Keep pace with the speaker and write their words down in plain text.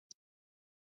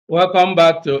Welcome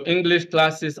back to English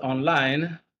Classes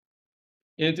Online.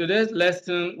 In today's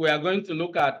lesson, we are going to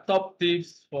look at top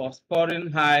tips for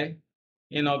scoring high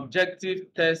in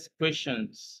objective test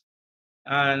questions.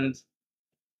 And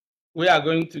we are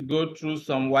going to go through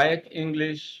some WAEC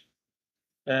English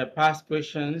past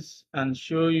questions and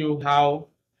show you how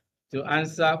to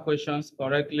answer questions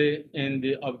correctly in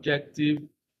the objective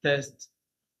test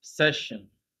session.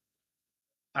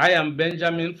 I am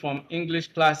Benjamin from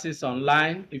English Classes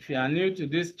Online. If you are new to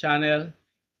this channel,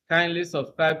 kindly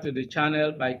subscribe to the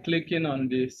channel by clicking on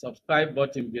the subscribe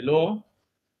button below.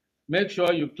 Make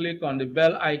sure you click on the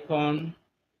bell icon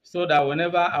so that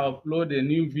whenever I upload a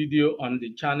new video on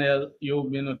the channel, you'll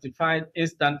be notified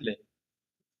instantly.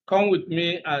 Come with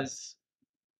me as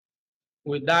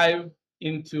we dive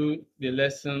into the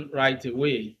lesson right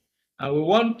away. And we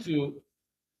want to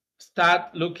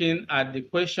start looking at the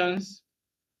questions.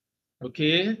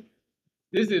 Okay,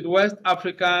 this is West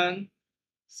African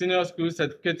Senior School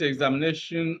Certificate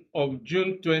Examination of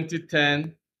June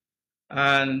 2010,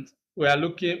 and we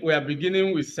are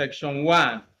beginning with section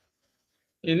 1.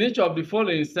 In each of the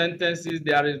following sentences,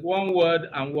 there is one word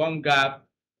and one gap.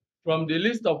 From the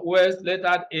list of words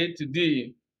lettered A to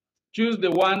D, choose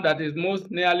the one that is most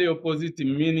nearly opposite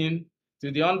in meaning to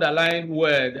the underlined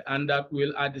word and that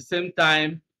will at the same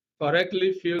time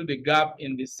correctly fill the gap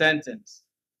in the sentence.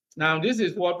 Now, this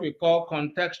is what we call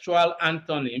contextual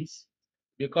antonyms,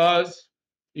 because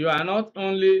you are not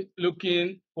only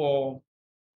looking for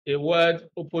a word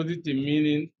opposite in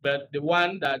meaning, but the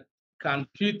one that can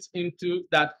fit into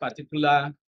that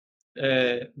particular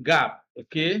gap,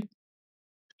 okay?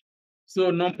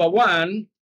 So number 1,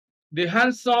 the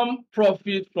handsome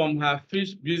profit from her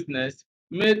fish business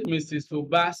made Mrs.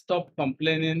 Uba stop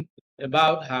complaining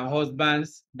about her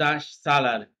husband's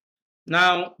salary.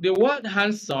 Now, the word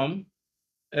handsome,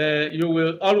 you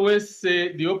will always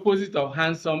say the opposite of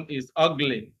handsome is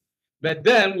ugly. But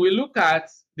then we look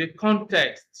at the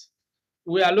context.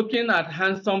 We are looking at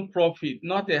handsome profit,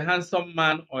 not a handsome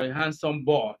man or a handsome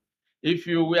boy. If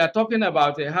we are talking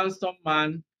about a handsome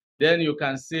man, then you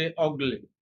can say ugly.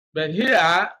 But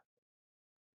here,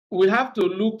 we have to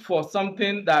look for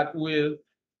something that will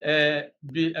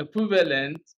be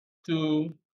equivalent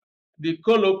to the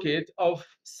collocate of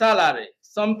salary,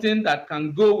 something that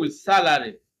can go with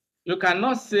salary. You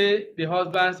cannot say the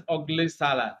husband's ugly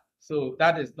salary, so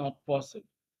that is not possible.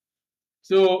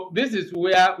 So this is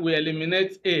where we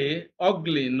eliminate A,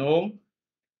 ugly, no.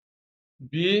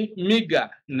 B,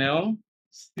 meager, no.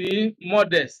 C,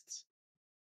 modest.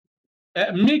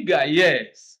 Meager,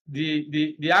 yes.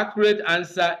 The accurate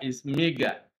answer is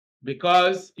meager,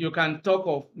 because you can talk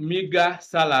of meager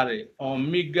salary or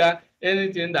meager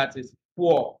anything that is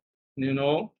poor, you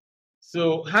know.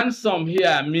 So handsome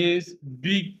here means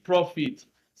big profit.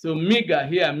 So meager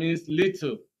here means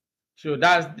little. So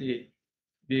that's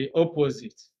the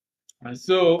opposite. And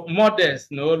so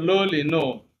modest, no. Lowly,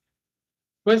 no.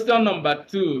 Question number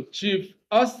 2, Chief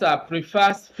Osa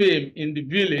prefers fame in the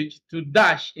village to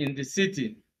dash in the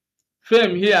city.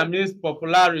 Fame here means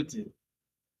popularity.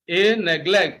 A,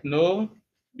 neglect, no.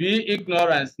 B,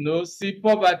 ignorance, no. C,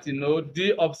 poverty, no.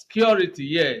 D, obscurity,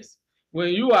 yes. When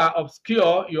you are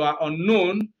obscure, you are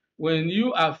unknown. When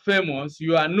you are famous,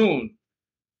 you are known.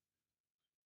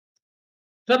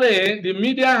 3, the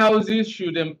media houses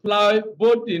should employ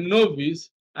both the novice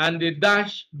and the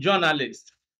dash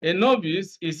journalist. A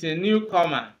novice is a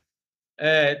newcomer.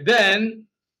 Then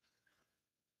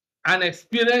an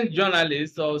experienced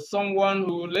journalist or someone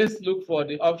who, let's look for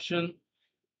the option.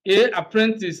 A,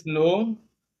 apprentice, no.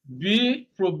 B,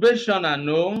 probationer,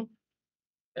 no.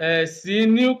 C,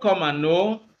 newcomer,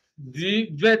 no. D,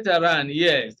 veteran,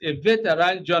 yes. A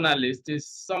veteran journalist is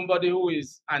somebody who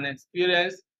is an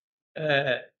experienced,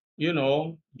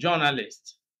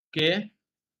 journalist, okay?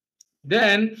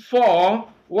 Then 4,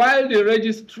 while the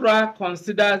registrar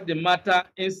considers the matter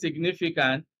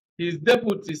insignificant, his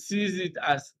deputy sees it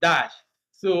as dash.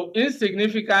 So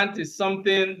insignificant is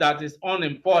something that is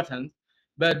unimportant,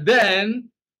 but then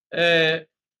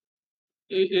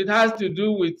it has to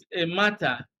do with a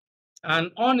matter,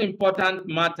 an unimportant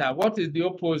matter. What is the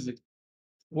opposite?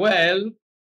 Well,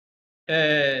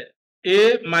 A,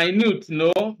 minute,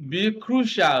 no. B,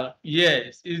 crucial,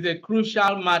 yes, is a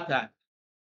crucial matter.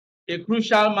 A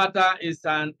crucial matter is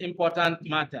an important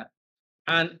matter.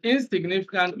 An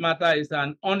insignificant matter is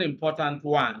an unimportant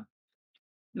one.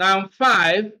 Now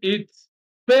 5, it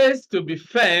pays to be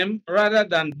firm rather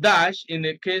than dash in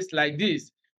a case like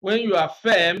this. When you are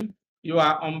firm, you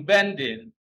are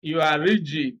unbending, you are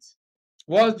rigid.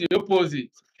 What's the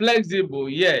opposite? Flexible,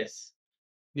 yes.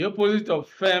 The opposite of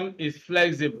firm is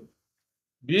flexible.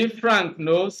 B, frank,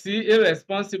 no. C,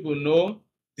 irresponsible, no.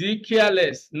 D,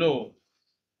 careless, no.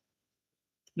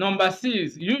 Number C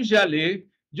is usually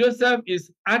Joseph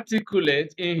is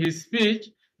articulate in his speech,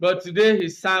 but today he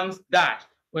sounds dash.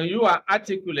 When you are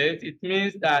articulate, it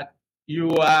means that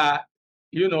you are,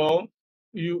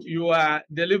 you are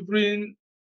delivering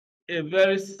a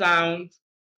very sound,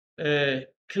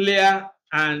 clear,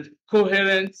 and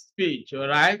coherent speech, all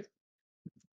right?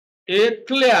 A,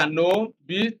 clear, no.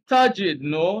 B, turgid,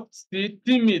 no. C,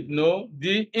 timid, no.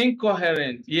 D,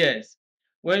 incoherent, yes.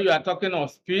 When you are talking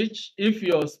of speech, if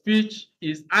your speech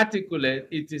is articulate,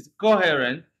 it is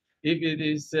coherent. If it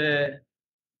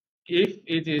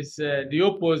is the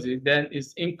opposite, then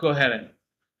it's incoherent.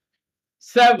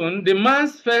 7, the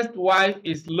man's first wife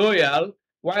is loyal,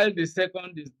 while the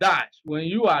second is dash. When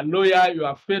you are loyal, you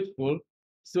are faithful.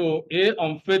 So A,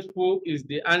 unfaithful is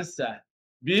the answer.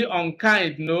 B,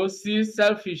 unkind, no. C,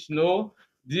 selfish, no.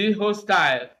 D,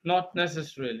 hostile, not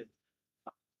necessarily.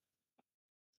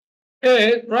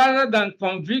 A, rather than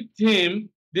convict him,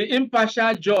 the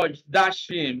impartial judge dash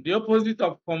him. The opposite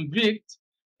of convict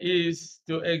is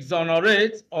to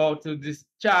exonerate or to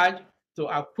discharge, to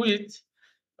acquit.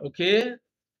 Okay.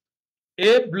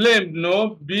 A, blamed,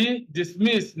 no. B,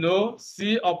 dismissed, no.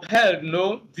 C, upheld,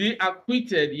 no. D,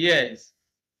 acquitted, yes.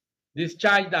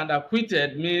 Discharged and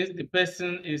acquitted means the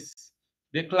person is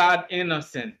declared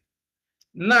innocent.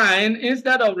 9,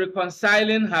 instead of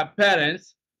reconciling her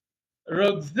parents,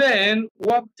 Roxanne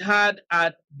worked hard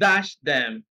at dash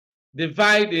them.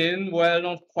 Dividing, well,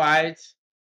 not quite.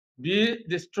 B,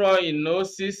 destroying, no.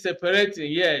 C,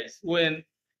 separating, yes. When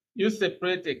you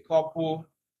separate a couple,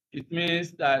 it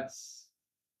means that,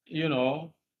 you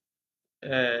know,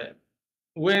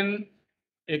 when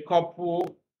a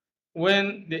couple,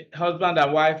 when the husband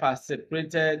and wife are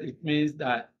separated, it means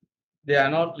that they are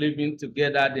not living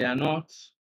together, they are not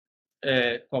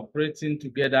cooperating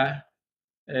together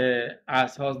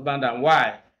as husband and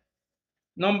wife.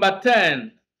 Number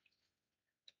 10,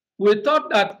 we thought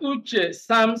that Uche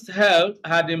Sam's health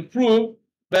had improved,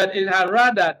 but it had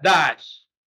rather dash.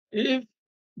 If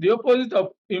the opposite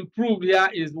of improved here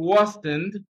is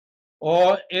worsened,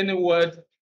 or any word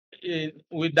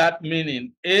with that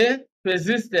meaning. A,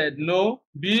 persisted, no.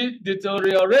 B,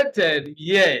 deteriorated,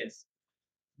 yes.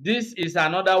 This is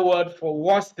another word for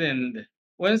worsened.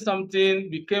 When something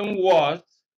became worse,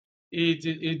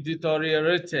 it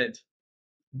deteriorated.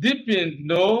 Deepened,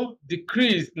 no.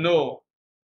 Decreased, no.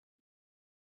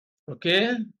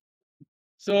 Okay.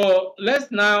 So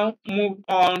let's now move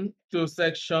on to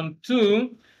section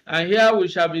 2, and here we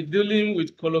shall be dealing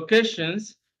with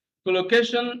collocations.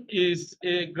 Collocation is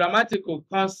a grammatical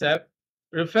concept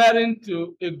referring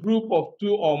to a group of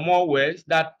 2 or more words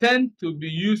that tend to be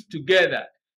used together.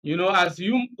 You know, as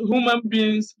human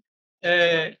beings,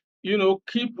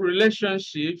 keep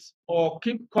relationships or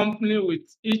keep company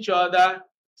with each other,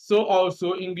 so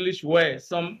also English words.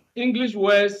 Some English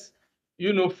words,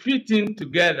 fit in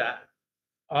together.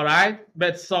 All right,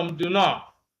 but some do not.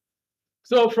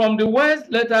 So from the words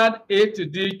lettered A to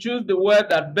D, choose the word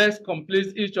that best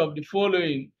completes each of the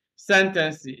following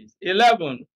sentences.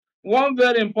 11, one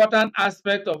very important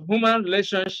aspect of human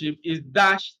relationship is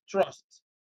dash trust.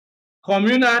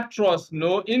 Communal trust,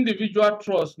 no. Individual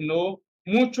trust, no.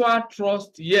 Mutual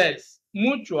trust, yes.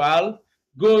 Mutual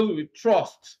goes with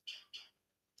trust.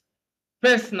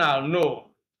 Personal, no.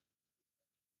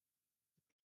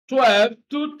 12,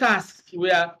 2 tasks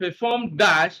were performed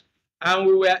dash and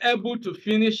we were able to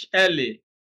finish early.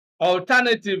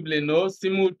 Alternatively, no.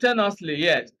 Simultaneously,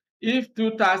 yes. If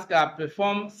 2 tasks are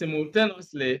performed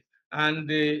simultaneously and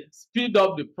they speed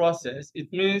up the process,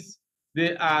 it means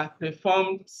they are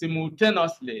performed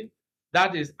simultaneously.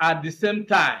 That is at the same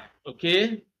time,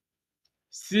 okay?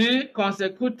 C,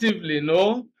 consecutively,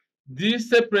 no. D,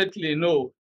 separately,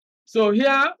 no. So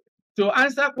here, to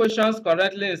answer questions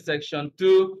correctly in section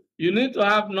 2, you need to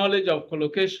have knowledge of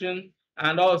collocation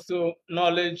and also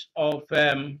knowledge of,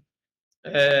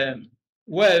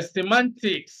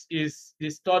 semantics is the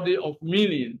study of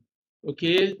meaning.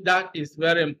 Okay, that is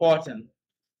very important.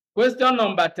 Question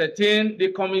number 13,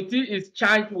 the committee is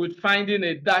charged with finding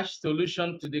a dash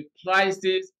solution to the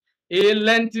crisis. A,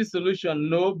 lengthy solution,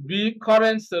 no. B,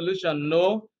 current solution,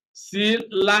 no. C,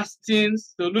 lasting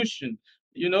solution.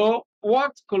 You know,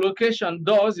 what collocation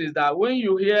does is that when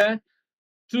you hear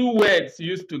 2 words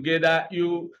used together,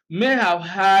 you may have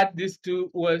heard these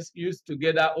 2 words used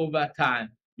together over time.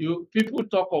 People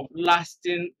talk of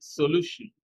lasting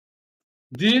solution.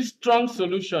 D, strong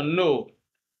solution, no.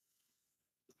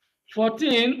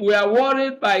 14, we are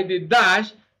worried by the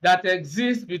dash that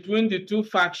exists between the 2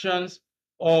 factions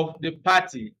of the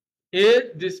party.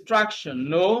 A, distraction,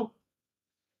 no.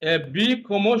 B,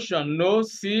 commotion, no.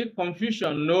 C,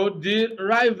 confusion, no. D,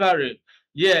 rivalry.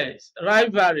 Yes,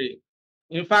 rivalry.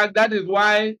 In fact, that is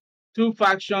why two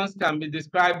factions can be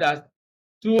described as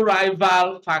two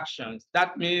rival factions.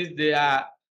 That means they are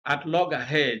at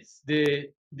loggerheads.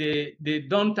 They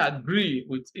don't agree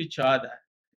with each other.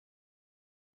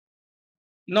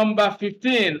 Number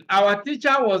 15, our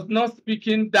teacher was not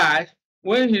speaking dash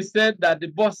when he said that the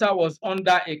bossa was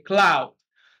under a cloud.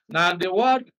 Now,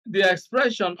 the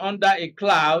expression under a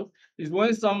cloud is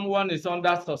when someone is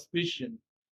under suspicion.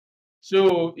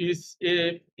 So it's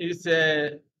a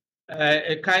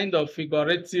kind of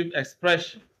figurative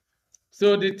expression.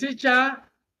 So the teacher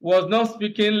was not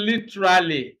speaking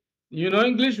literally. You know,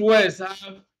 English words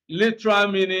have literal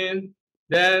meaning,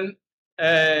 then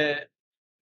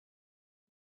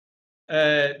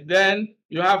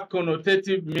you have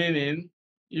connotative meaning,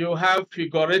 you have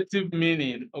figurative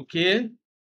meaning, okay?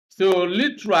 So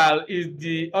literal is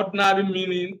the ordinary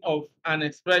meaning of an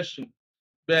expression,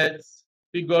 but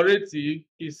figurative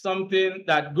is something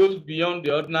that goes beyond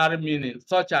the ordinary meaning,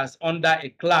 such as under a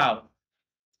cloud,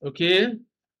 okay?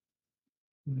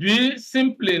 B,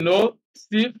 simply no.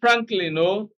 C, frankly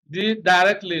no. D,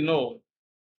 directly no.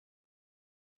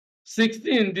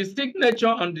 16, the signature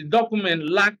on the document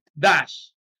lacked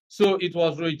dash, so it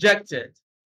was rejected.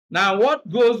 Now, what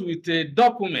goes with a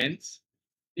document?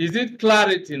 Is it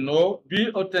clarity? No. B,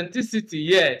 authenticity?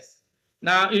 Yes.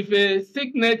 Now, if a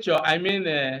signature, I mean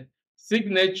a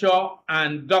signature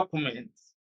and document,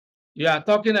 you are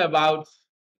talking about,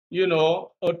 you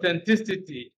know,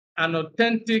 authenticity. An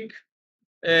authentic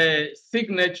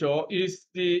signature is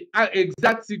the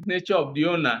exact signature of the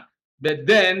owner, but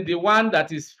then the one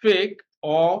that is fake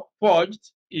or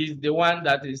forged is the one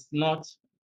that is not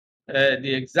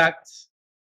the exact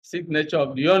signature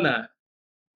of the owner.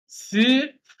 C,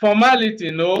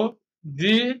 formality, no.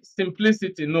 D,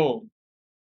 simplicity, no.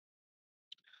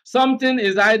 Something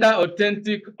is either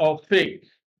authentic or fake.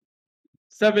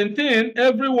 17,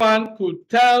 everyone could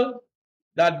tell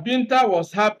that Binta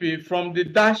was happy from the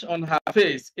dash on her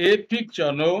face. A,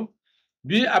 picture, no.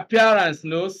 B, appearance,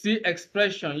 no. C,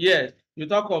 expression, yes. You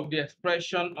talk of the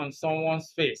expression on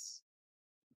someone's face.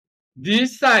 D,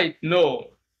 sight, no.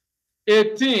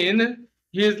 18,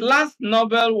 his last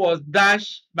novel was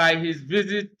dashed by his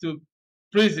visit to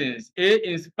prisons. A,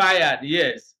 inspired,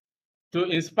 yes. To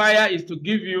inspire is to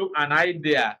give you an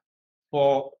idea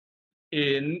for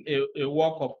a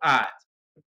work of art.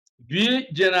 B,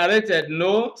 generated,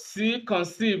 no. C,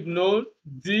 conceived, no.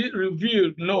 D,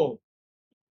 revealed, no.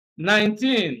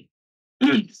 19,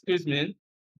 excuse me.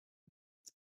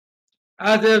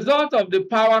 As a result of the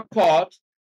power cut,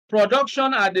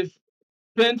 production at the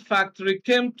paint factory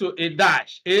came to a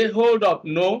dash. A, hold up,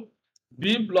 no.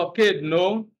 B, blockade,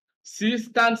 no. C,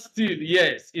 stand still,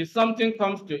 yes. If something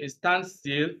comes to a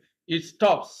standstill, it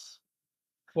stops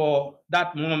for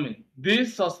that moment. D,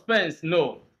 suspense,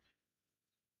 no.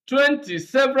 20,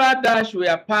 several dash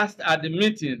were passed at the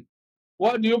meeting.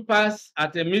 What do you pass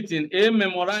at a meeting? A,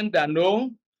 memoranda,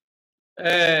 no.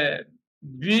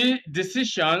 B,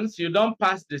 decisions. You don't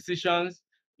pass decisions,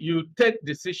 you take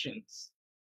decisions.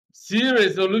 C,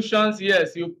 resolutions.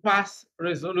 Yes, you pass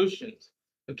resolutions.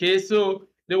 Okay, so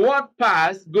the word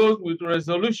pass goes with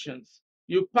resolutions.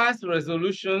 You pass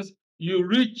resolutions, you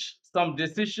reach some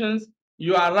decisions,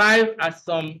 you arrive at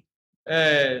some,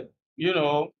 you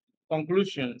know,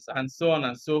 conclusions, and so on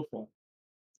and so forth.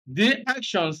 The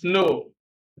actions, no.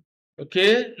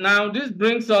 Okay, now this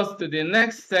brings us to the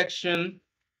next section,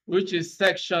 which is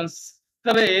section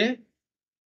 3.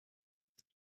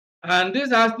 And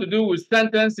this has to do with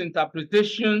sentence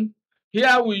interpretation.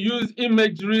 Here we use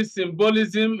imagery,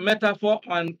 symbolism, metaphor,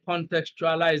 and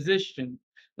contextualization.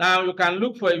 Now you can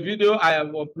look for a video I have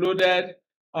uploaded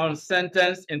on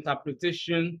sentence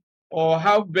interpretation, or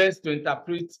how best to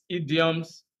interpret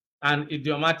idioms and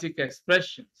idiomatic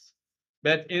expressions.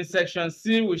 But in section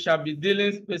C, we shall be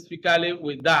dealing specifically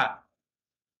with that.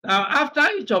 Now, after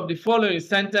each of the following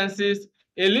sentences,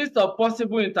 a list of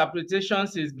possible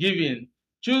interpretations is given.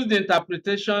 Choose the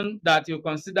interpretation that you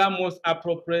consider most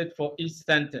appropriate for each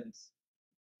sentence.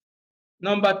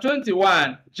 Number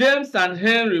 21, James and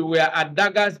Henry were at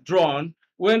daggers drawn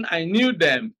when I knew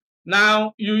them.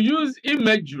 Now, you use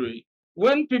imagery.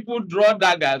 When people draw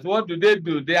daggers, what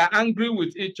do? They are angry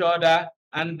with each other,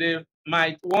 and they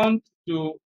might want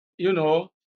to, you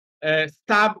know,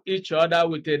 stab each other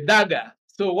with a dagger.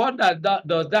 So what does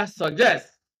that suggest?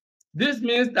 This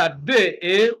means that they,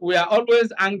 A, we are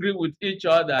always angry with each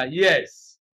other,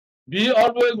 yes. B,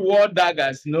 always wore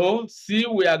daggers, no. C,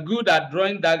 we are good at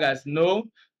drawing daggers, no.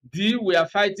 D, we are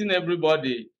fighting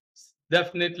everybody.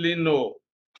 Definitely no.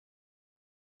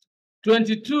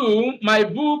 22, my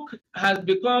book has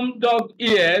become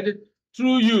dog-eared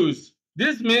through use.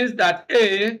 This means that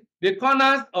A, the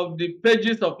corners of the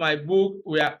pages of my book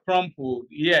were crumpled.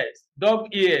 Yes,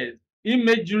 dog-eared.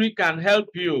 Imagery can help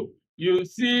you. You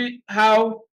see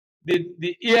how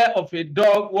the ear of a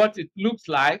dog, what it looks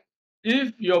like.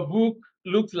 If your book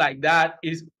looks like that,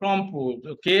 it's crumpled,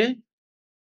 okay?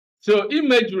 So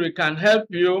imagery can help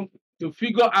you to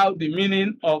figure out the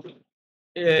meaning of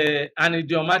an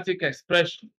idiomatic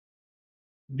expression.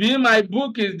 B, my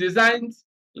book is designed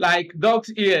like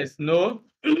dog's ears. No.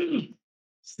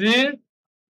 C,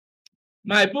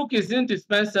 my book is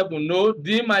indispensable. No.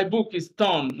 D, my book is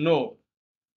torn. No.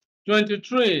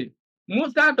 23,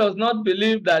 Musa does not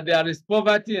believe that there is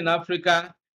poverty in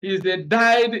Africa. He is a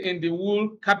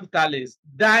dyed-in-the-wool capitalist.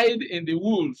 Dyed in the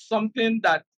wool, something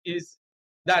that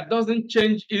doesn't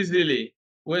change easily.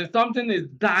 When something is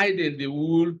dyed in the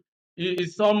wool, it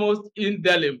is almost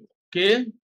indelible. Okay.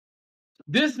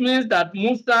 This means that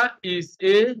Musa is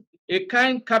a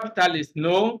kind capitalist,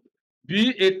 no.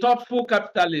 B, a thoughtful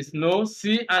capitalist, no.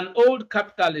 C, an old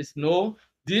capitalist, no.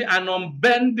 D, an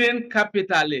unbending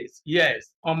capitalist.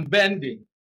 Yes, unbending.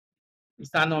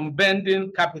 It's an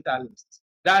unbending capitalist.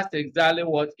 That's exactly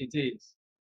what it is.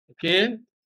 Okay.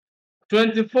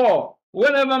 24.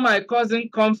 Whenever my cousin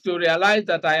comes to realize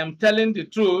that I am telling the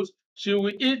truth, she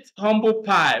will eat humble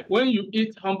pie. When you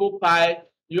eat humble pie,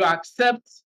 you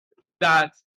accept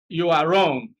that you are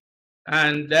wrong.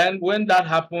 And then when that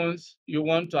happens, you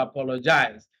want to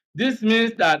apologize. This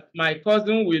means that my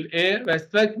cousin will A,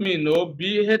 respect me, no.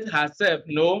 B, hate herself,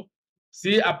 no.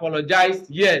 C, apologize,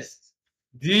 yes.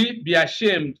 D, be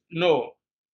ashamed, no.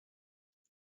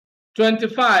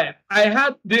 25, I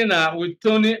had dinner with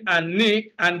Tony and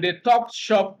Nick and they talked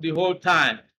shop the whole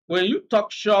time. When you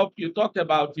talk shop, you talk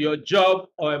about your job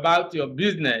or about your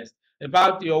business,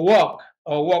 about your work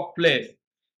or workplace.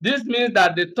 This means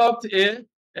that they talked A,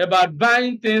 about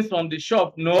buying things from the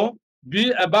shop, no.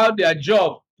 B, about their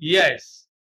job, yes.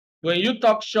 When you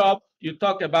talk shop, you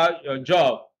talk about your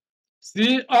job.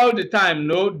 C, all the time,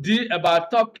 no. D,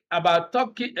 about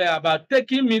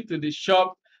taking me to the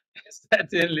shop,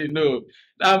 certainly no.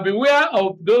 Now beware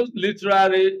of those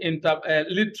literal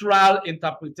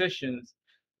interpretations.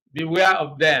 Beware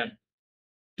of them.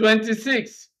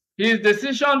 26, his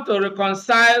decision to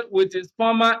reconcile with his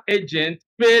former agent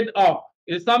paid off.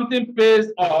 If something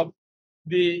pays off,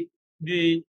 the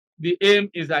aim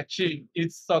is achieved.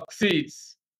 It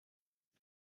succeeds.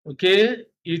 Okay,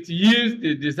 it yields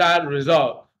the desired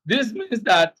result. This means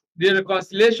that the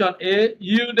reconciliation A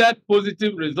yielded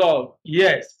positive result.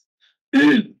 Yes,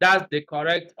 that's the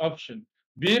correct option.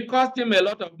 B, cost him a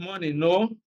lot of money. No.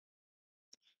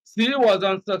 C, was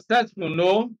unsuccessful.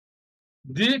 No.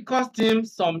 D, cost him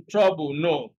some trouble.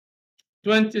 No.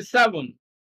 27.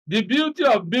 The beauty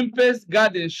of Bimpe's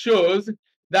garden shows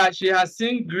that she has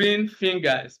seen green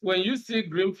fingers. When you see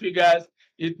green fingers,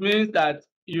 it means that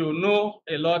you know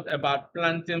a lot about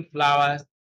planting flowers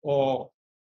or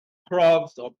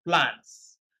crops or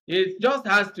plants. It just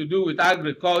has to do with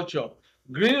agriculture.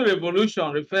 Green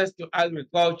revolution refers to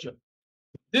agriculture.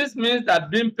 This means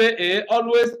that Bimpe A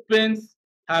always paints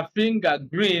her finger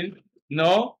green.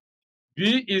 No.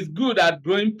 B, is good at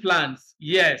growing plants.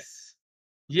 Yes.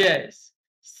 Yes.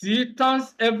 C,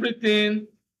 turns everything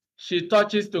she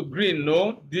touches to green.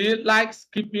 No. D, likes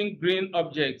keeping green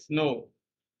objects. No.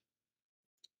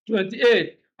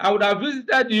 28. I would have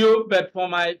visited you, but for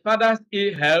my father's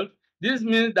ill health. This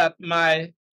means that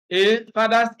my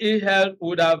father's ill health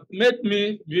would have made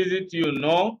me visit you.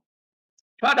 No.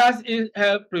 Father's ill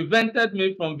health prevented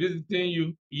me from visiting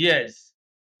you. Yes.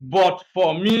 But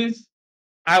for means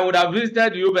I would have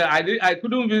visited you, but I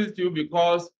couldn't visit you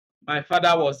because my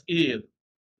father was ill.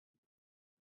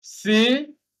 C,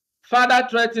 father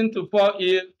threatened to fall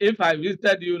ill if I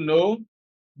visited you. No.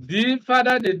 D,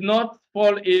 father did not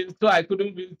fall ill, so I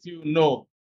couldn't visit you. No.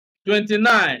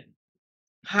 29.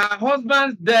 Her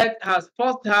husband's death has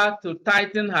forced her to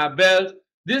tighten her belt.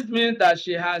 This means that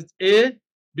she has A,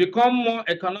 become more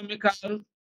economical,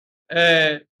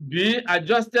 B,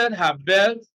 adjusted her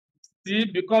belt, C,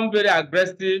 become very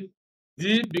aggressive,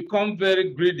 D, become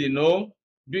very greedy. No,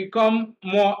 become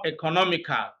more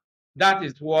economical. That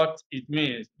is what it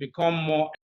means, become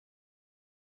more.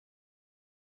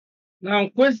 Now,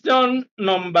 question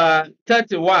number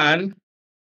 31.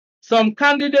 Some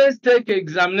candidates take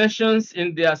examinations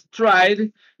in their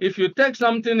stride. If you take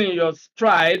something in your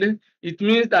stride, it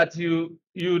means that you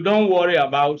don't worry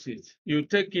about it. You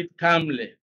take it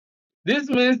calmly. This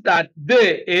means that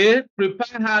they, A,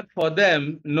 prepare hard for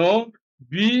them. No.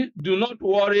 B, do not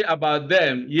worry about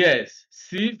them. Yes.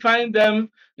 C, find them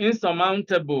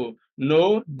insurmountable.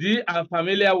 No. D, are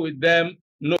familiar with them.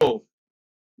 No.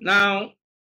 Now,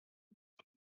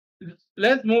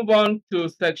 let's move on to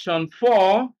section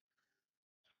 4.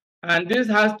 And this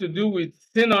has to do with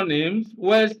synonyms,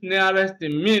 words nearest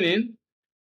in meaning.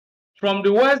 From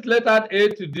the words lettered A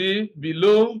to D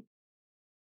below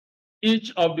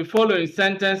each of the following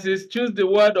sentences, choose the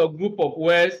word or group of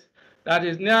words that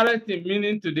is nearest in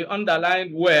meaning to the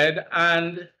underlined word,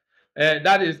 and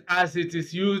that is as it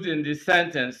is used in the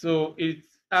sentence. So it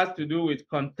has to do with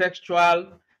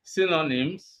contextual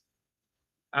synonyms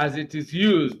as it is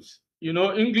used. You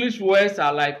know, English words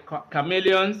are like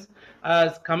chameleons.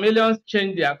 As chameleons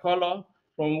change their color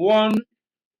from one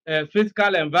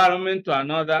physical environment to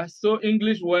another, so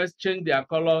English words change their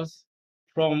colors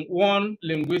from one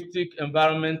linguistic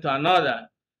environment to another.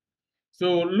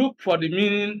 So look for the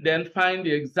meaning, then find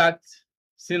the exact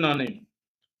synonym.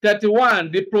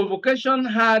 31, the provocation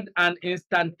had an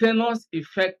instantaneous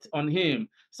effect on him.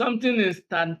 Something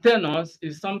instantaneous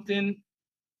is something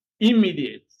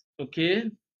immediate,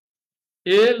 okay?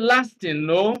 A, lasting,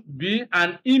 no. B,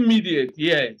 an immediate,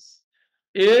 yes.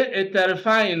 A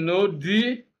terrifying, no.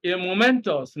 D, a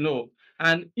momentous, no.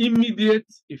 An immediate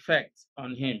effect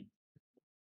on him.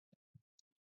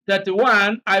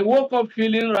 31, I woke up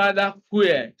feeling rather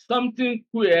queer. Something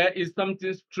queer is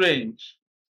something strange,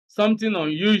 something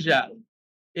unusual.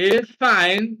 A,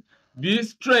 fine. B,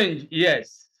 strange,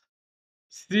 yes.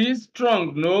 C,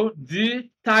 strong, no.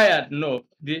 D, tired, no.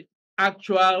 The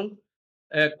actual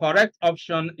correct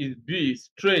option is B,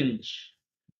 strange.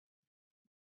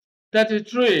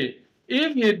 33,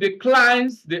 if he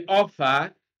declines the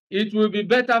offer, it will be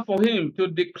better for him. To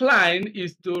decline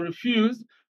is to refuse,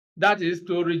 that is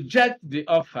to reject the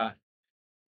offer.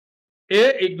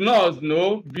 A, ignores,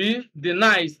 no. B,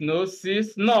 denies, no. C,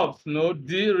 snubs, no.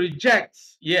 D,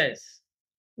 rejects, yes.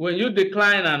 When you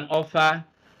decline an offer,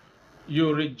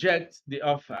 you reject the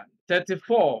offer.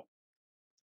 34,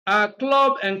 our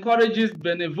club encourages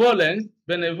benevolence.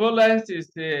 Benevolence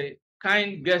is a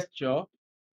kind gesture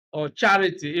or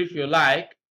charity, if you like.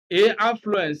 A,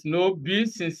 affluence, no. B,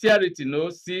 sincerity, no.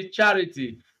 C,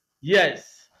 charity,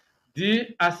 yes.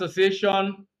 D,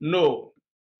 association, no.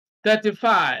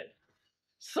 35,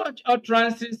 such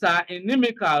utterances are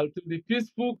inimical to the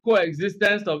peaceful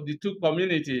coexistence of the two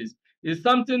communities. If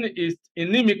something is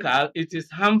inimical, it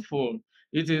is harmful,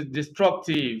 it is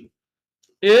destructive.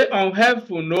 A,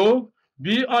 unhelpful, no.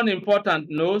 B, unimportant,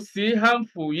 no. C,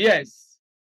 harmful, yes.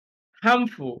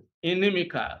 Harmful,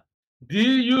 inimical.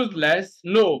 D, useless,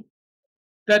 no.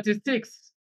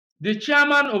 36, the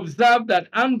chairman observed that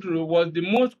Andrew was the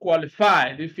most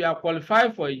qualified. If you are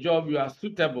qualified for a job, you are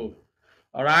suitable.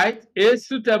 All right. A,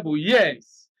 suitable,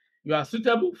 yes. You are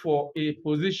suitable for a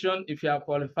position if you are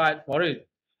qualified for it.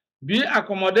 B,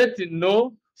 accommodating,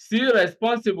 no. C,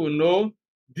 responsible, no.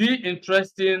 D,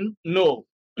 interesting, no.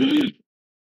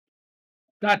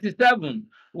 37,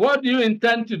 what do you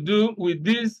intend to do with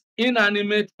these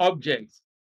inanimate objects?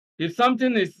 If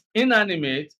something is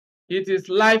inanimate, it is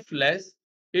lifeless,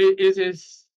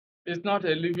 it's not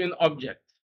a living object.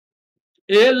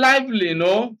 A, lively,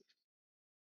 no.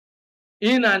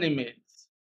 Inanimate.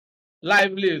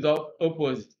 Lively is the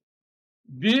opposite.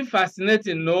 B,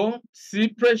 fascinating, no. C,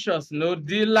 precious, no.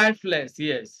 D, lifeless,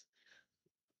 yes.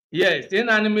 Yes,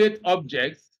 inanimate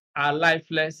objects are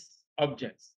lifeless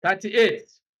objects. 38,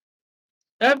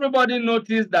 everybody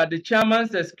noticed that the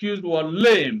chairman's excuse was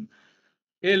lame.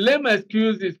 A lame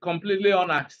excuse is completely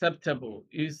unacceptable.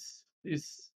 It's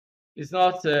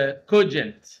not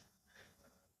cogent.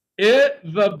 A,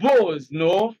 verbose,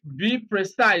 no. B,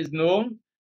 precise, no.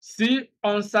 C,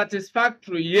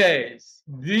 unsatisfactory, yes.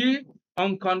 D,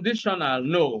 unconditional,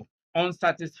 no.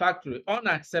 Unsatisfactory,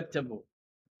 unacceptable.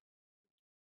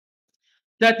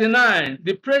 39,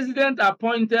 the president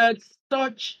appointed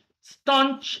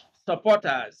staunch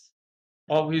supporters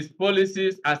of his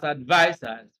policies as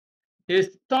advisors. A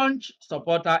staunch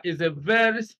supporter is a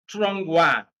very strong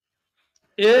one.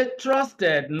 A,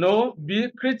 trusted, no. B,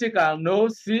 critical, no.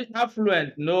 C,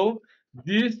 affluent, no.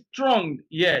 D, strong,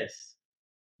 yes.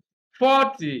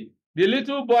 40, the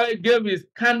little boy gave his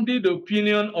candid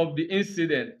opinion of the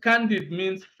incident. Candid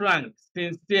means frank,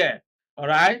 sincere, all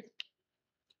right?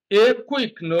 A,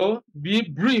 quick, no. B,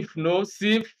 brief, no.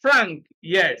 C, frank,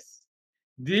 yes.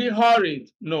 D,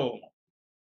 hurried, no.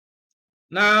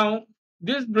 Now,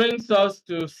 this brings us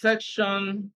to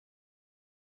section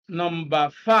number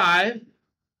 5,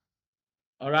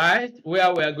 all right,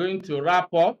 where we are going to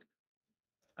wrap up.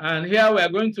 And here we are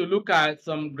going to look at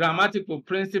some grammatical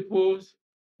principles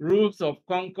rules of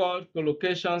concord,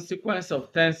 collocation, sequence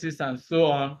of tenses, and so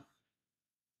on.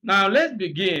 Now let's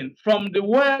begin. From the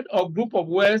word or group of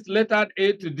words lettered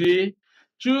A to D,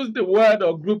 choose the word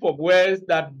or group of words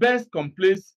that best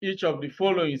completes each of the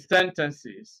following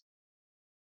sentences.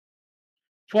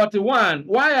 41.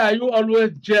 Why are you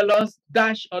always jealous?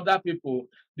 Dash other people.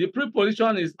 The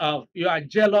preposition is of. You are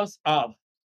jealous of.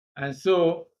 And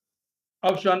so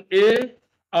option A,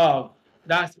 of.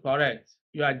 That's correct.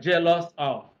 You are jealous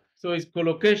of. So it's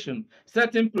collocation.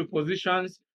 Certain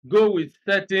prepositions go with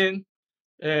certain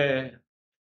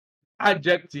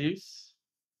adjectives.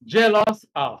 Jealous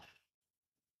of.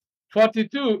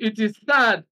 42. It is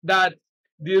sad that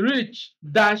the rich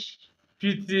dash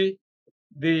pity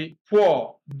the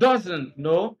poor. Doesn't.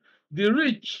 No. The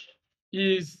rich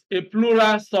is a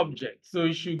plural subject, so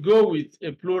you should go with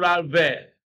a plural verb.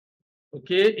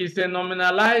 Okay, it's a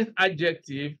nominalized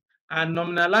adjective, and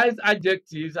nominalized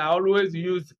adjectives are always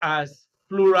used as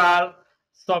plural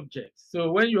subjects.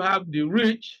 So when you have the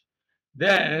rich,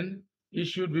 then it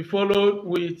should be followed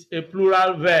with a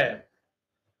plural verb.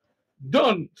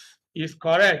 Don't is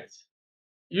correct.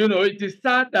 You know, it is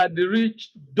sad that the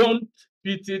rich don't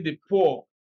pity the poor.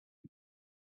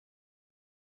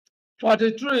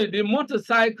 43. The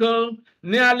motorcycle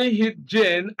nearly hit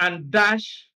Jane and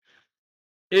dash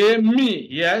a me.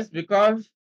 Yes, because,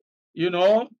 you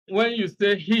know, when you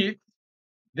say hit,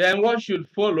 then what should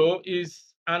follow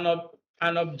is an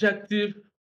objective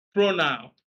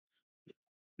pronoun.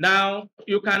 Now,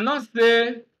 you cannot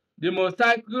say the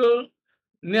motorcycle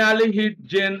nearly hit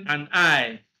Jane and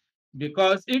I,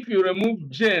 because if you remove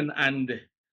Jane and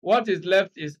what is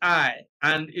left is I,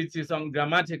 and it is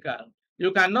ungrammatical.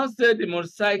 You cannot say the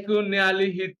motorcycle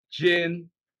nearly hit Jane,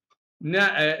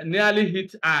 nearly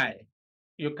hit I.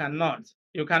 You cannot.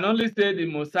 You can only say the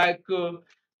motorcycle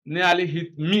nearly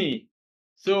hit me.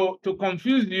 So to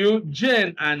confuse you,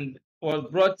 Jane and was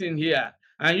brought in here.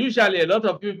 And usually a lot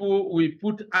of people will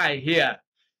put I here.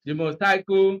 The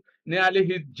motorcycle nearly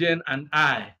hit Jane and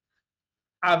I.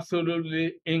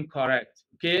 Absolutely incorrect.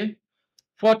 Okay.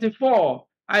 44.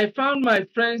 I found my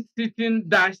friend sitting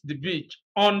dash the beach.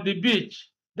 On the beach.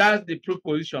 That's the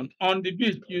preposition. On the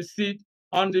beach. You sit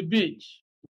on the beach.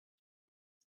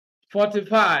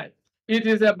 45. It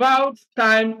is about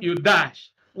time you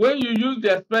dash. When you use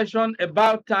the expression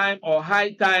about time or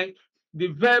high time, the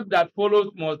verb that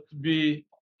follows must be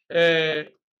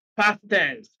past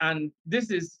tense. And this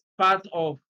is part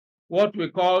of what we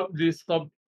call the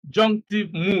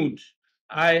subjunctive mood.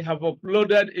 I have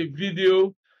uploaded a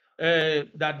video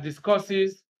that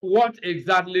discusses what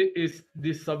exactly is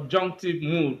the subjunctive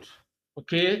mood.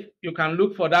 Okay, you can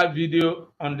look for that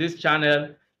video on this channel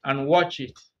and watch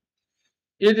it.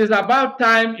 It is about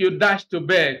time you dashed to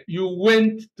bed. You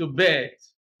went to bed.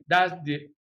 That's the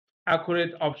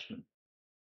accurate option.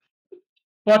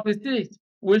 46.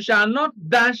 We shall not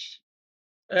dash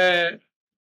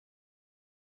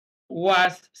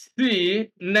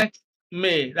WASSCE next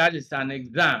May. That is an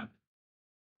exam.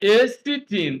 A,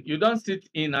 sitting. You don't sit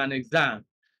in an exam.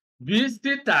 B,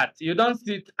 sit at. You don't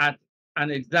sit at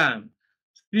an exam.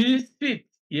 C, sit.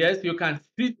 Yes, you can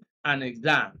sit an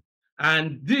exam.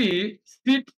 And D,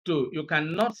 sit to. You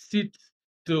cannot sit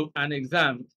to an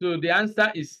exam. So the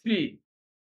answer is C.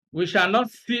 We shall not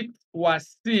sit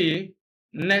WASSCE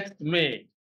next May.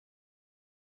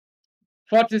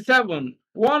 47.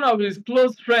 One of his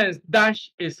close friends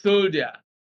dash a soldier.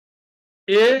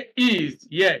 A is,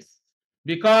 yes,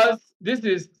 because this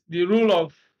is the rule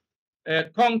of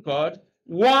concord.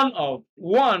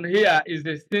 One here is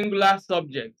the singular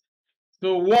subject.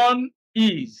 So one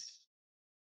is.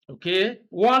 Okay,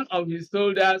 one of his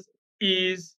soldiers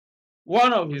is,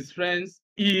 one of his friends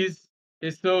is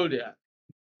a soldier.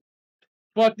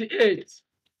 48.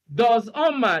 Does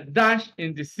Omar dash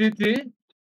in the city?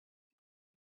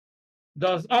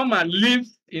 Does Omar live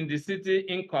in the city?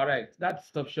 Incorrect.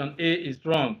 That's option A is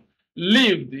wrong.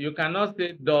 Lived, you cannot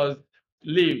say does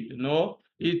lived. No,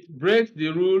 it breaks the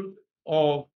rule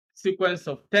of sequence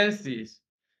of tenses.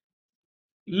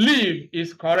 Live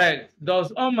is correct.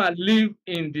 Does Omar live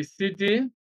in the city?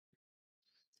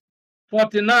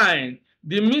 49.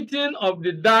 The meeting of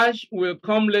the dash will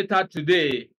come later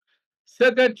today.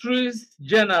 Secretaries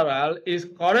General is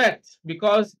correct,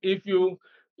 because if you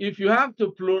have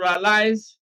to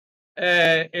pluralize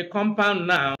a compound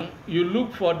noun, you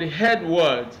look for the head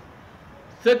word.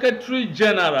 Secretary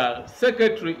General.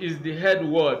 Secretary is the head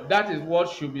word. That is what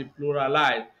should be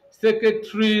pluralized.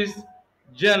 Secretaries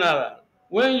General.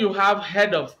 When you have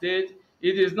head of state,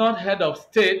 it is not head of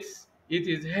states, it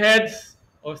is heads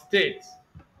of states.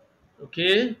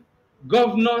 Okay?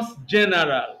 Governors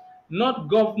General. not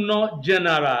governor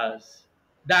generals.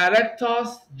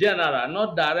 Directors general,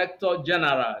 not director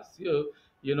generals.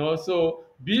 You know, so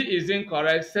B is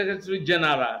incorrect. Secretary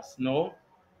generals, no.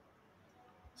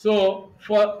 So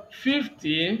for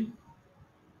 50,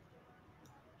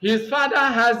 his father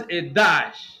has a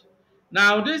dash.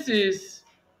 Now this is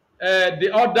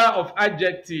the order of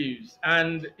adjectives,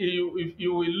 and if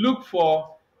you will look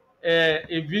for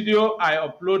a video I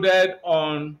uploaded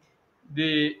on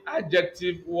the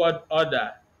adjective word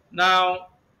order. Now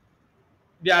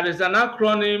there is an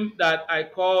acronym that I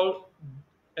call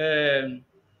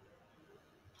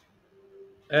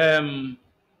um,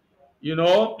 you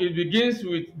know, it begins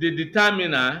with the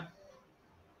determiner.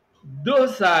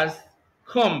 Those as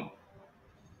comp,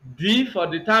 D for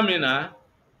determiner,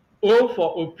 O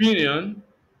for opinion,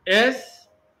 S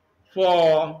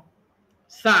for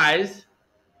size,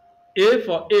 A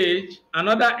for age,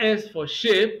 another S for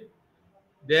shape,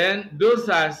 then those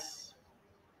as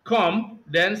comp,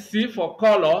 then C for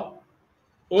color,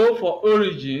 O for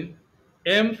origin,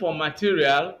 M for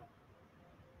material,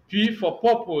 P for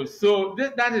purpose. So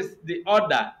that is the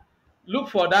order. Look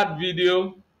for that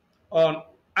video on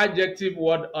adjective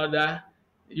word order.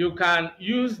 You can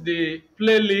use the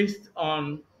playlist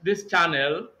on this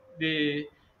channel, the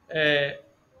uh,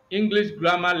 English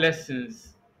grammar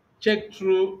lessons. Check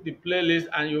through the playlist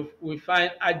and you will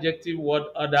find adjective word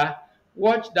order.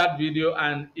 Watch that video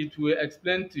and it will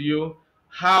explain to you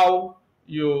how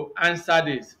you answer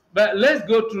this. But let's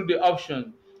go through the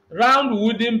option. Round,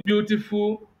 wooden,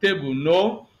 beautiful table,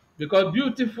 no, because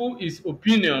beautiful is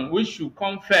opinion, which should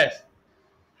come first,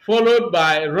 followed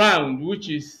by round, which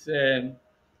is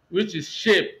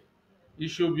shape. It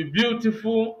should be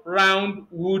beautiful, round,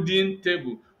 wooden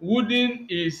table. Wooden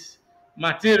is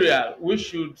material, which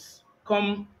should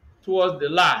come towards the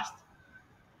last.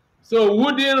 So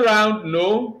wooden round,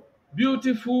 no.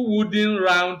 Beautiful wooden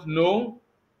round, no.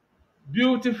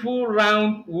 Beautiful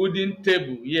round wooden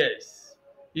table, yes.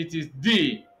 It is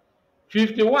D.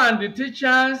 51, the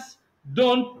teachers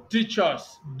don't teach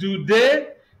us, do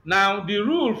they? Now, the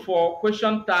rule for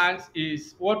question tags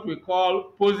is what we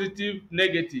call positive,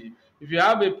 negative. If you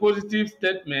have a positive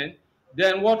statement,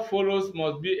 then what follows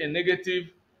must be a negative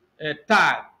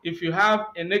tag. If you have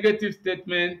a negative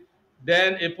statement,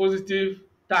 then a positive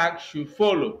tag should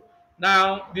follow.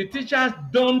 Now, the teachers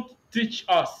don't teach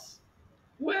us.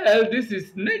 Well, this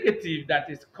is negative that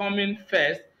is coming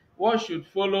first. What should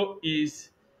follow is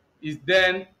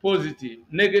then positive,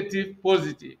 negative,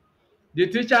 positive. The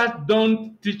teachers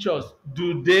don't teach us,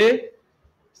 do they?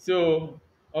 So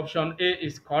option A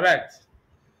is correct.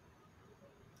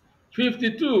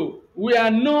 52, we are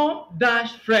no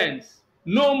dash friends.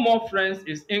 No more friends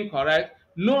is incorrect.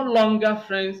 No longer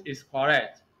friends is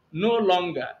correct. No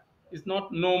longer is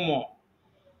not no more.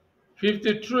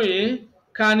 53,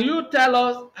 can you tell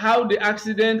us how the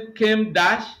accident came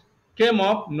dash? Came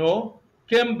up? No.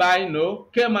 Came by? No.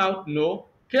 Came out? No.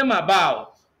 Came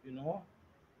about? You know,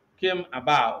 came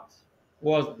about,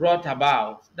 was brought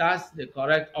about. That's the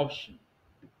correct option.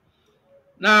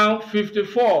 Now,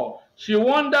 54, she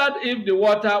wondered if the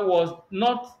water was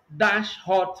not dash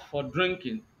hot for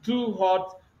drinking, too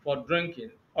hot for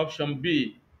drinking. Option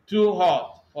B, too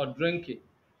hot for drinking.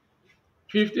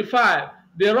 55,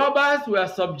 the robbers were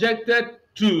subjected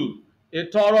to a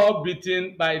thorough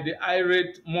beating by the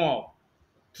irate mob.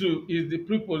 To is the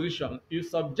preposition. You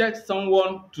subject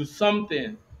someone to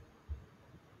something.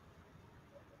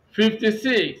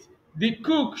 56, the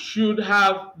cook should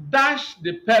have dashed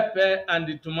the pepper and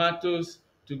the tomatoes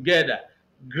together.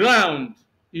 Ground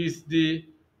is the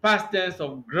past tense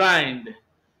of grind.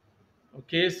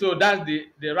 Okay, so that's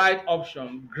the right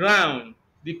option. Ground.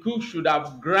 The cook should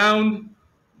have ground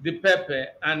the pepper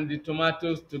and the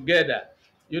tomatoes together.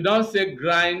 You don't say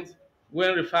grind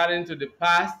when referring to the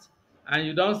past, and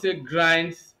you don't say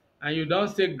grinds, and you don't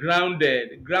say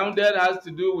grounded. Grounded has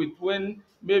to do with when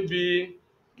maybe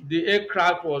the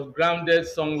aircraft was grounded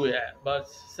somewhere, but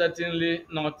certainly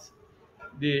not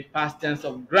the past tense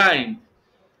of grind.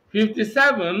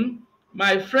 57,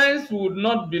 my friends would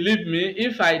not believe me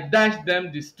if I dashed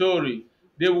them the story.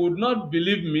 They would not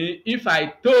believe me if I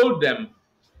told them.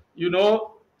 You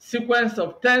know, sequence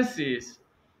of tenses.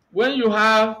 When you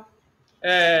have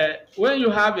a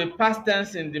past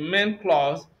tense in the main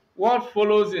clause, what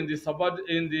follows in the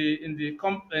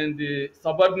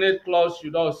subordinate clause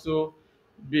should also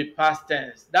be past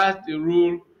tense. That's the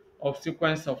rule of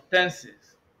sequence of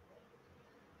tenses.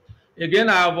 Again,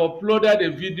 I have uploaded a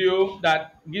video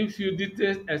that gives you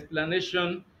detailed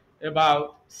explanation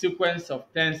about sequence of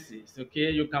tenses. Okay,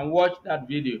 you can watch that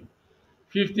video.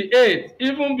 58,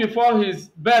 even before his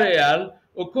burial,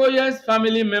 Okoye's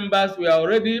family members were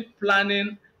already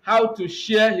planning how to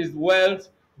share his wealth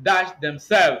dash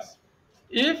themselves.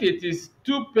 If it is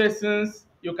two persons,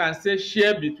 you can say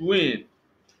share between.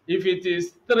 If it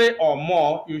is three or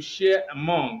more, you share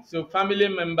among. So family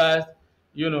members,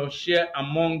 share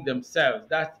among themselves.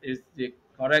 That is the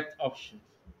correct option.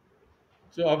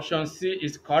 So option C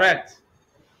is correct.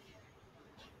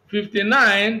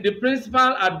 59, the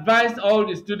principal advised all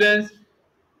the students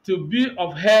to be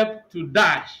of help to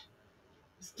dash.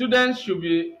 Students should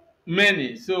be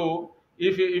many. So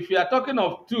if you are talking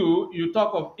of two, you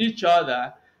talk of each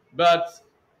other, but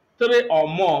three or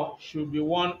more should be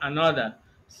one another.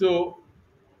 So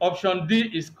option D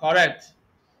is correct.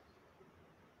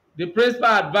 The principal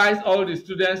advised all the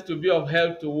students to be of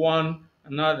help to one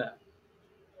another.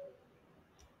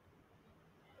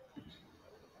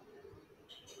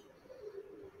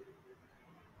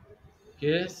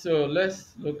 Okay, so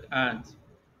let's look at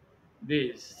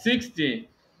this. 60.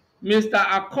 Mr.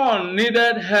 Akon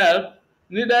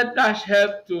needed dash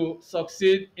help to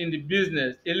succeed in the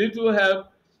business. A little help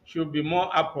should be more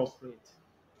appropriate.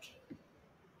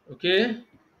 Okay,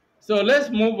 so let's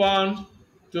move on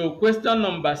to question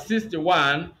number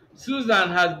 61. Susan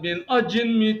has been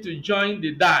urging me to join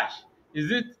the dash.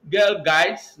 Is it Girl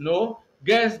Guides? No.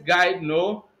 Girls Guide?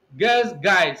 No. Girls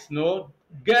Guides? No.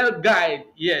 Girl Guide?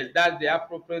 Yes, that's the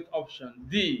appropriate option.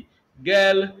 D.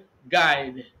 Girl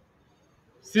Guide.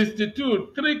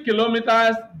 62. 3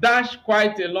 kilometers dash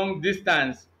quite a long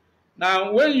distance.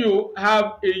 Now, when you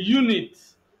have a unit,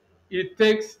 it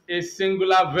takes a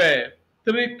singular verb.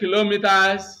 3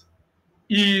 kilometers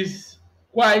is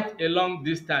quite a long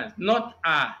distance, not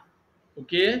a.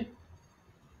 Okay?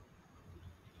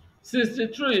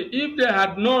 63. If they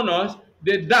had known us,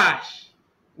 the dash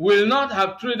will not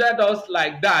have treated us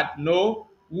like that. No.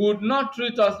 Would not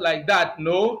treat us like that.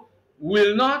 No.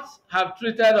 Will not have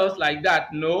treated us like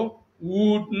that. No.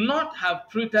 Would not have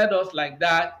treated us like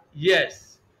that.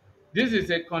 Yes. This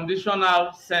is a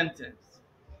conditional sentence.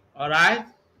 All right?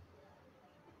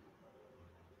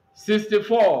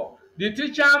 64. The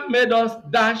teacher made us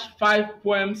dash 5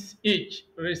 poems each.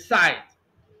 Recite.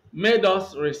 Made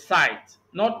us recite,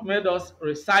 not made us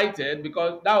recited,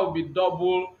 because that would be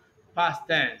double past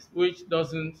tense, which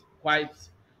doesn't quite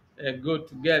go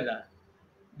together.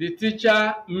 The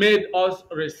teacher made us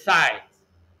recite.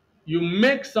 You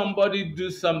make somebody do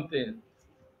something.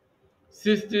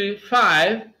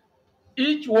 65.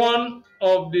 Each one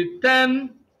of the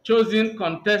 10 chosen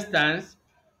contestants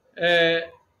did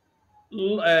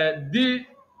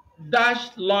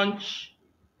dash lunch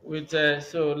with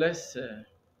so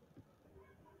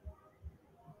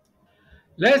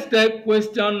let's take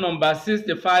question number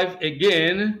 65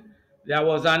 again. There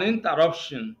was an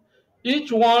interruption.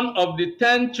 Each one of the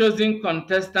 10 chosen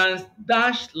contestants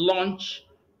dashed lunch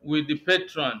with the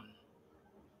patron.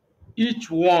 Each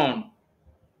one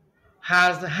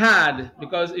has had,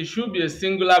 because it should be a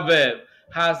singular verb,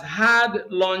 has had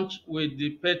lunch with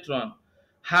the patron.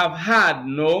 Have had,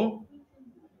 no.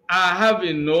 Are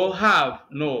having, no. Have,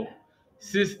 no.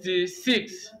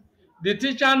 66. The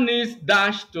teacher needs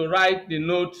dash to write the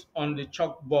notes on the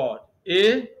chalkboard.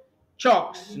 A.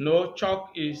 Chalks, no.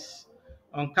 Chalk is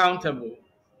uncountable.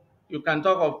 You can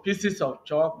talk of pieces of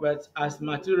chalk, but as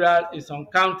material is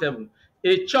uncountable.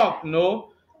 A chalk,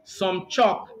 no. Some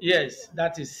chalk, yes,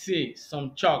 that is C,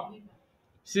 some chalk.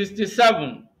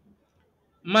 67.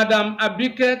 Madam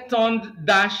Abike turned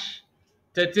dash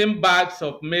 13 bags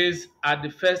of maize at the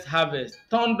first harvest.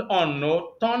 Turned on,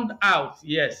 no. Turned out,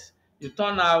 yes. You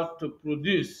turn out to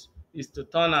produce is to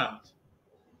turn out.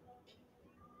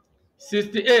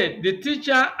 68. The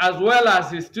teacher as well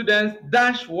as his students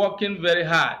dash working very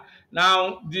hard.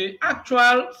 Now, the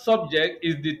actual subject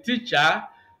is the teacher.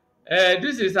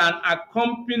 This is an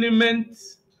accompaniment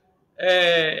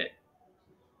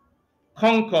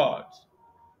concord.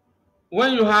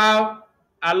 When you have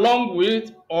along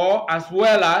with or as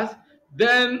well as,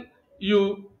 then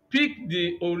you pick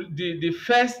the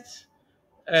first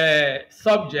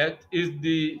subject is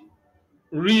the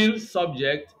real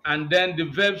subject, and then the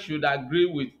verb should agree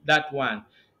with that one.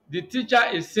 The teacher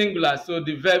is singular, so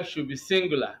the verb should be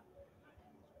singular.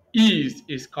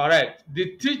 Is correct.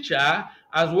 The teacher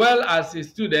as well as a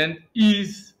student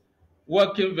is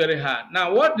working very hard.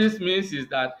 Now what this means is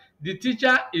that the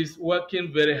teacher is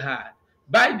working very hard.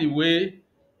 By the way,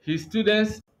 his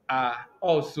students are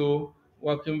also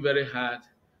working very hard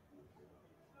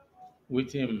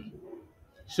with him.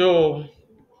 So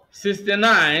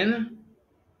 69.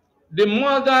 The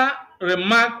mother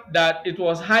remarked that it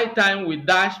was high time we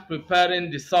dash preparing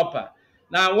the supper.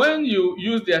 Now, when you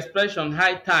use the expression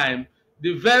high time,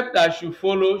 the verb that should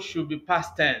follow should be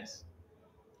past tense.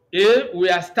 A, we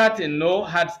are starting, no.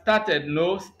 Had started,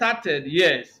 no. Started,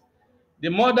 yes. The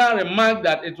mother remarked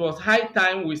that it was high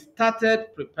time we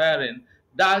started preparing.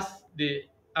 That's the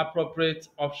appropriate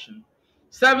option.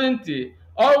 70.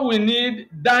 All we need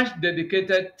dash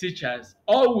dedicated teachers.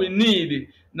 All we need.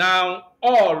 Now,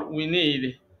 all we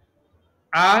need.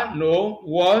 Are, no.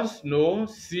 Was, no.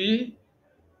 See,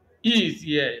 is,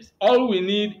 yes. All we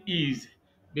need is,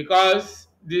 because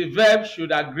the verb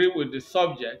should agree with the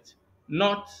subject,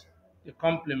 not the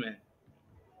complement.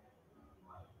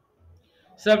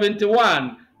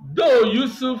 71. Though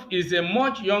Yusuf is a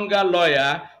much younger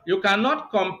lawyer, you cannot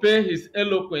compare his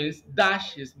eloquence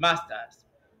dash his master's.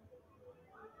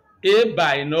 A,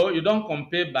 by, no, you don't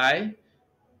compare by.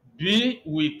 B,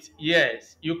 with,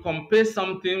 yes, you compare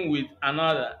something with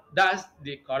another. That's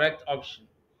the correct option.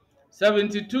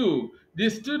 72. The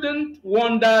student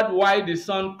wondered why the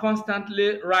sun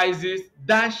constantly rises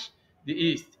dash the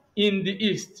east. In the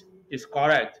east is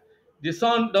correct. The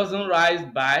sun doesn't rise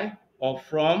by or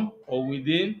from or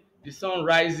within. The sun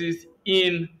rises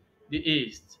in the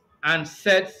east and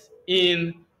sets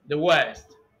in the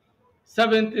west.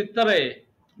 73.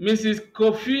 Mrs.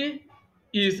 Kofi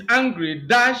is angry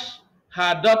dash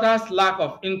her daughter's lack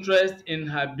of interest in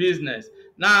her business.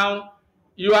 Now,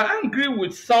 you are angry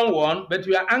with someone, but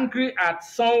you are angry at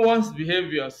someone's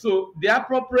behavior. So the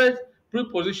appropriate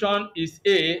preposition is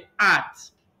A, at.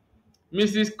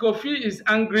 Mrs. Kofi is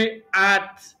angry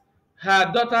at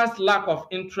her daughter's lack of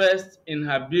interest in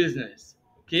her business.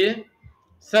 Okay?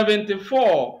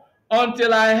 74.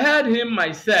 Until I heard him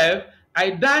myself,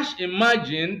 I dash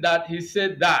imagined that he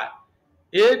said that.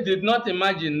 A, did not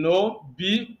imagine, no.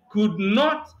 B, could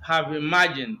not have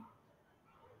imagined.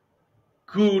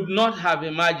 Could not have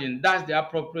imagined. That's the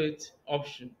appropriate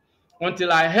option.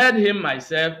 Until I heard him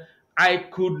myself, I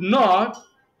could not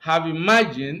have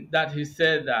imagined that he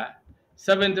said that.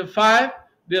 75.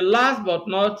 The last but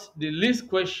not the least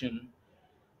question.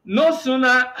 No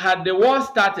sooner had the war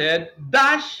started,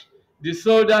 dash the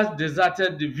soldiers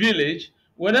deserted the village.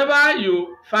 Whenever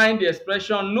you find the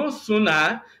expression no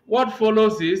sooner, what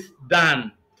follows is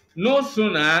than. No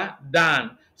sooner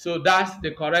than. So that's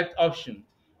the correct option.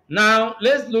 Now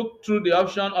let's look through the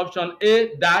option. Option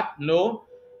A, that, no.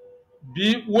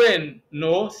 B, when,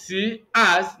 no. C,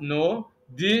 as, no.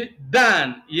 D,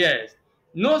 than, yes.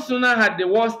 No sooner had the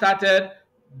war started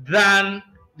than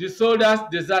the soldiers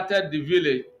deserted the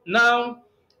village. Now,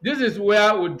 this is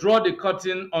where we draw the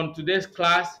curtain on today's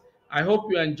class. I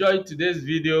hope you enjoyed today's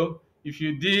video. If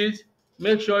you did,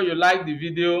 make sure you like the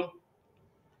video,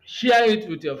 share it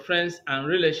with your friends and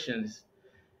relations.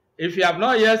 If you have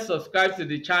not yet subscribed to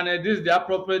the channel, this is the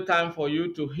appropriate time for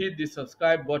you to hit the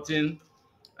subscribe button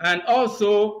and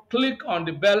also click on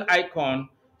the bell icon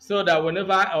so that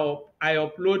whenever I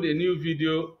upload a new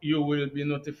video, you will be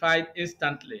notified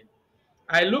instantly.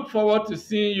 I look forward to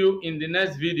seeing you in the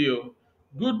next video.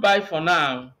 Goodbye for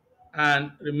now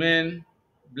and remain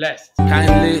blessed.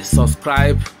 Kindly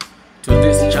subscribe to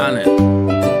this channel.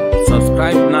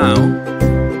 Subscribe now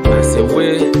as a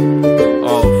way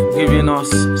of giving us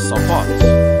support.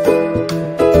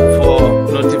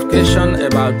 For notification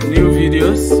about new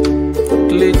videos,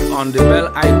 click on the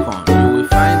bell icon. You will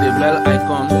find the bell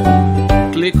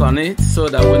icon. Click on it so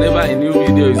that whenever a new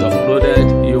video is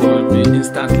uploaded, you will be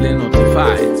instantly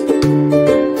notified.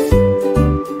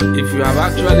 If you have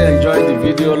actually enjoyed the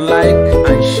video, like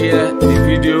and share the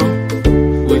video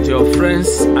with your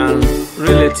friends and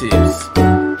relatives.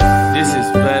 This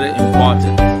is very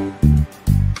important.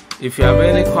 If you have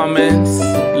any comments,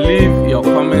 leave your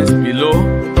comments below.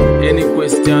 Any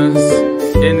questions,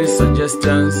 any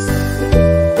suggestions,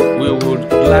 we would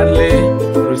gladly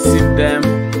receive them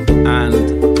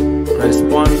and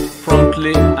respond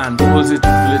promptly and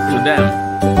positively to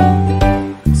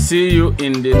them. See you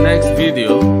in the next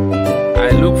video.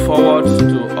 I look forward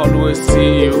to always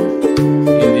seeing you in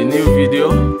the new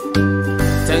video.